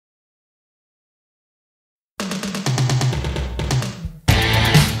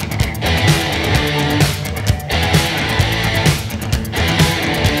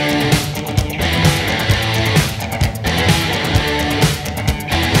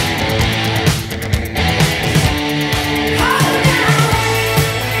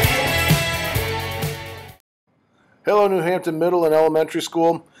Northampton Middle and Elementary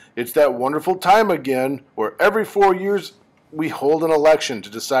School, it's that wonderful time again where every 4 years we hold an election to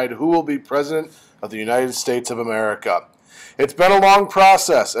decide who will be President of the United States of America. It's been a long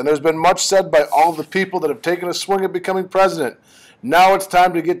process, and there's been much said by all the people that have taken a swing at becoming president. Now it's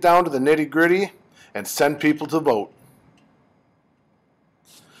time to get down to the nitty-gritty and send people to vote.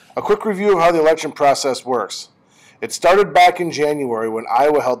 A quick review of how the election process works. It started back in January when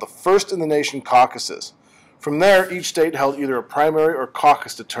Iowa held the first in the nation caucuses. From there, each state held either a primary or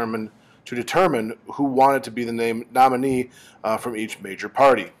caucus to determine who wanted to be the nominee from each major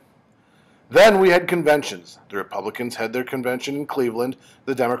party. Then we had conventions. The Republicans had their convention in Cleveland.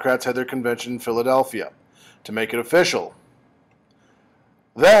 The Democrats had their convention in Philadelphia to make it official.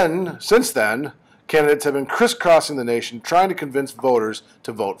 Since then, candidates have been crisscrossing the nation trying to convince voters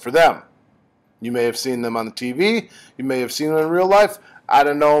to vote for them. You may have seen them on the TV. You may have seen them in real life. I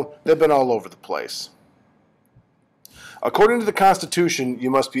don't know. They've been all over the place. According to the Constitution,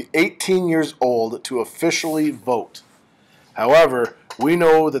 you must be 18 years old to officially vote. However, we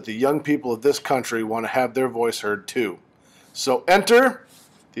know that the young people of this country want to have their voice heard too. So enter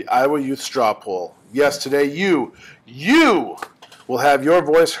the Iowa Youth Strawpoll. Yes, today you will have your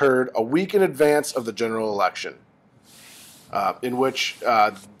voice heard a week in advance of the general election, in which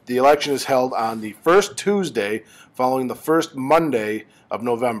the election is held on the first Tuesday following the first Monday of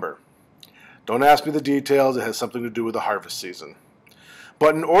November. Don't ask me the details. It has something to do with the harvest season.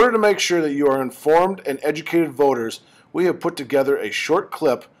 But in order to make sure that you are informed and educated voters, we have put together a short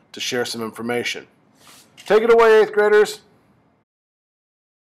clip to share some information. Take it away, 8th graders.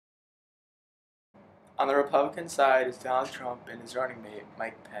 On the Republican side is Donald Trump and his running mate,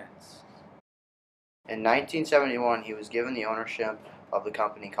 Mike Pence. In 1971, he was given the ownership of the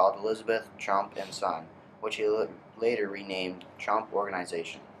company called Elizabeth Trump & Son, which he later renamed Trump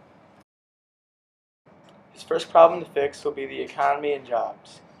Organization. His first problem to fix will be the economy and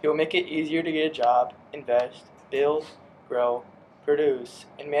jobs. He will make it easier to get a job, invest, build, grow, produce,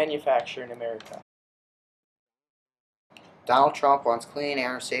 and manufacture in America. Donald Trump wants clean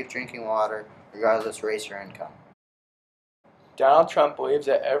air, safe drinking water, regardless of race or income. Donald Trump believes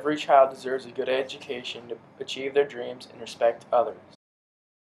that every child deserves a good education to achieve their dreams and respect others.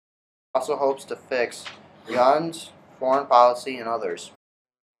 He also hopes to fix guns, foreign policy, and others.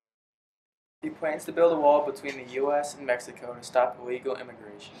 He plans to build a wall between the U.S. and Mexico to stop illegal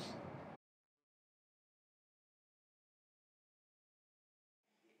immigration.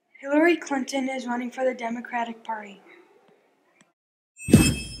 Hillary Clinton is running for the Democratic Party.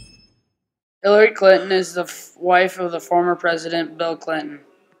 Hillary Clinton is the wife of the former President Bill Clinton.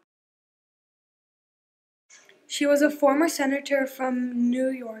 She was a former senator from New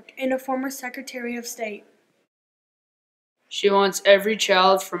York and a former Secretary of State. She wants every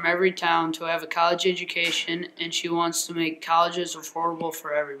child from every town to have a college education, and she wants to make colleges affordable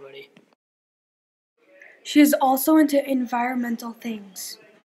for everybody. She is also into environmental things,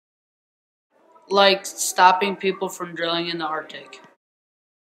 like stopping people from drilling in the Arctic.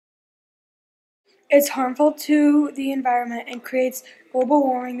 It's harmful to the environment and creates global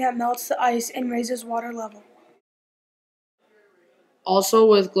warming that melts the ice and raises water level. Also,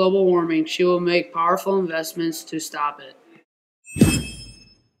 with global warming, she will make powerful investments to stop it.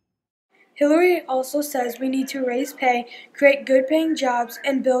 Hillary also says we need to raise pay, create good-paying jobs,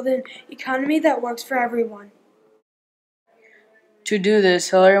 and build an economy that works for everyone. To do this,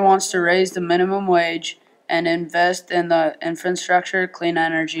 Hillary wants to raise the minimum wage and invest in the infrastructure, clean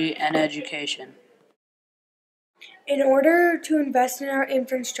energy, and education. In order to invest in our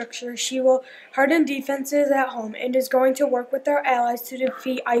infrastructure, she will harden defenses at home and is going to work with our allies to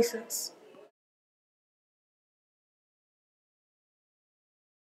defeat ISIS.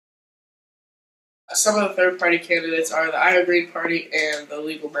 Some of the third-party candidates are the Iowa Green Party and the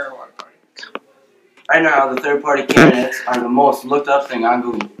Legal Marijuana Party. Right now, the third-party candidates are the most looked-up thing on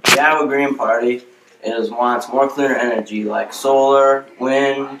Google. The Iowa Green Party wants more cleaner energy like solar,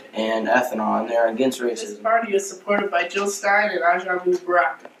 wind, and ethanol, and they're against racism. This party is supported by Jill Stein and Ajamu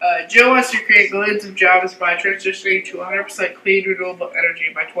Barak. Jill wants to create millions of jobs by transitioning to 100% clean, renewable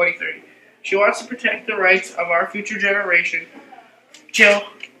energy by 2030. She wants to protect the rights of our future generation. Jill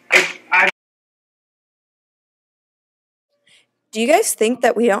and Do you guys think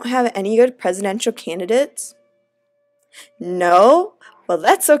that we don't have any good presidential candidates? No? Well,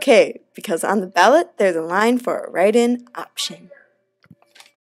 that's okay, because on the ballot, there's a line for a write-in option.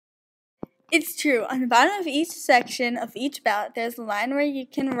 It's true. On the bottom of each section of each ballot, there's a line where you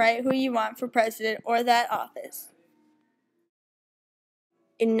can write who you want for president or that office.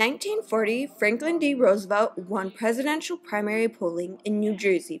 In 1940, Franklin D. Roosevelt won presidential primary polling in New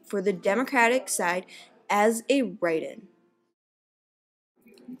Jersey for the Democratic side as a write-in.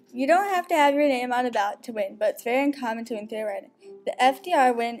 You don't have to have your name on a ballot to win, but it's very uncommon to win through a write-in. The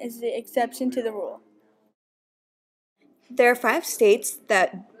FDR win is the exception to the rule. There are 5 states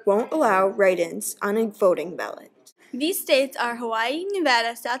that won't allow write-ins on a voting ballot. These states are Hawaii,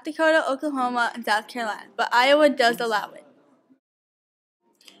 Nevada, South Dakota, Oklahoma, and South Carolina, but Iowa does allow it.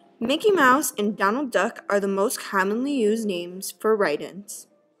 Mickey Mouse and Donald Duck are the most commonly used names for write-ins.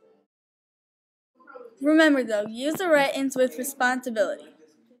 Remember though, use the write-ins with responsibility.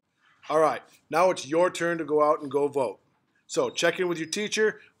 All right, now it's your turn to go out and go vote. So check in with your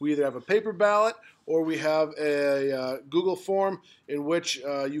teacher. We either have a paper ballot or we have a Google form in which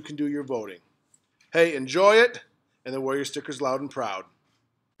you can do your voting. Hey, enjoy it, and then wear your stickers loud and proud.